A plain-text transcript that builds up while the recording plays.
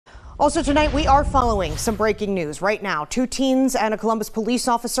Also tonight, we are following some breaking news right now. Two teens and a Columbus police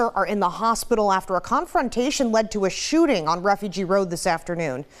officer are in the hospital after a confrontation led to a shooting on Refugee Road this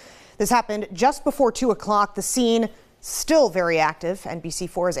afternoon. This happened just before 2 o'clock. The scene still very active.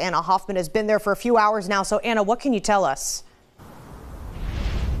 NBC4's Anna Hoffman has been there for a few hours now. So Anna, what can you tell us?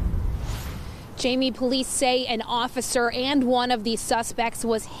 Jamie, police say an officer and one of the suspects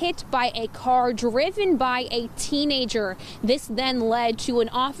was hit by a car driven by a teenager. This then led to an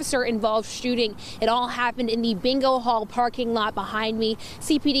officer-involved shooting. It all happened in the Bingo Hall parking lot behind me.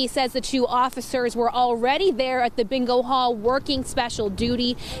 CPD says the two officers were already there at the Bingo Hall working special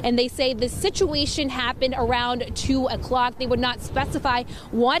duty, and they say the situation happened around 2 o'clock. They would not specify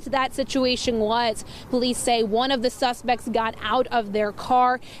what that situation was. Police say one of the suspects got out of their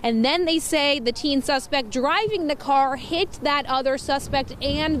car, and then they say the teen suspect driving the car hit that other suspect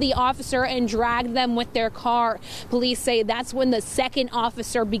and the officer and dragged them with their car. Police say that's when the second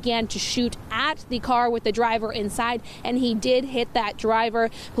officer began to shoot at the car with the driver inside, and he did hit that driver.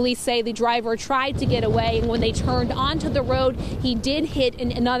 Police say the driver tried to get away, and when they turned onto the road, he did hit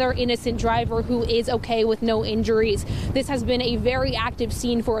another innocent driver who is okay with no injuries. This has been a very active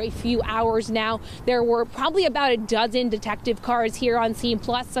scene for a few hours now. There were probably about a dozen detective cars here on scene,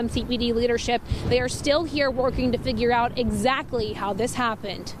 plus some CPD leadership. They are still here working to figure out exactly how this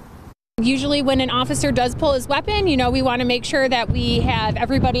happened. Usually when an officer does pull his weapon, we want to make sure that we have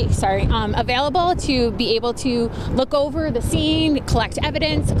everybody available to be able to look over the scene, collect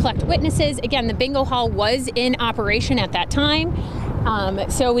evidence, collect witnesses. Again, the Bingo Hall was in operation at that time.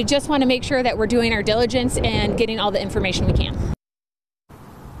 So we just want to make sure that we're doing our diligence and getting all the information we can.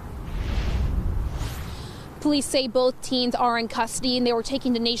 Police say both teens are in custody and they were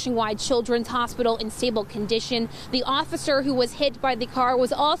taken to Nationwide Children's Hospital in stable condition. The officer who was hit by the car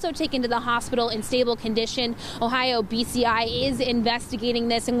was also taken to the hospital in stable condition. Ohio BCI is investigating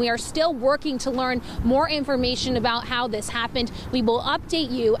this, and we are still working to learn more information about how this happened. We will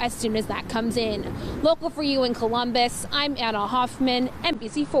update you as soon as that comes in. Local for you in Columbus, I'm Anna Hoffman,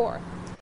 NBC4.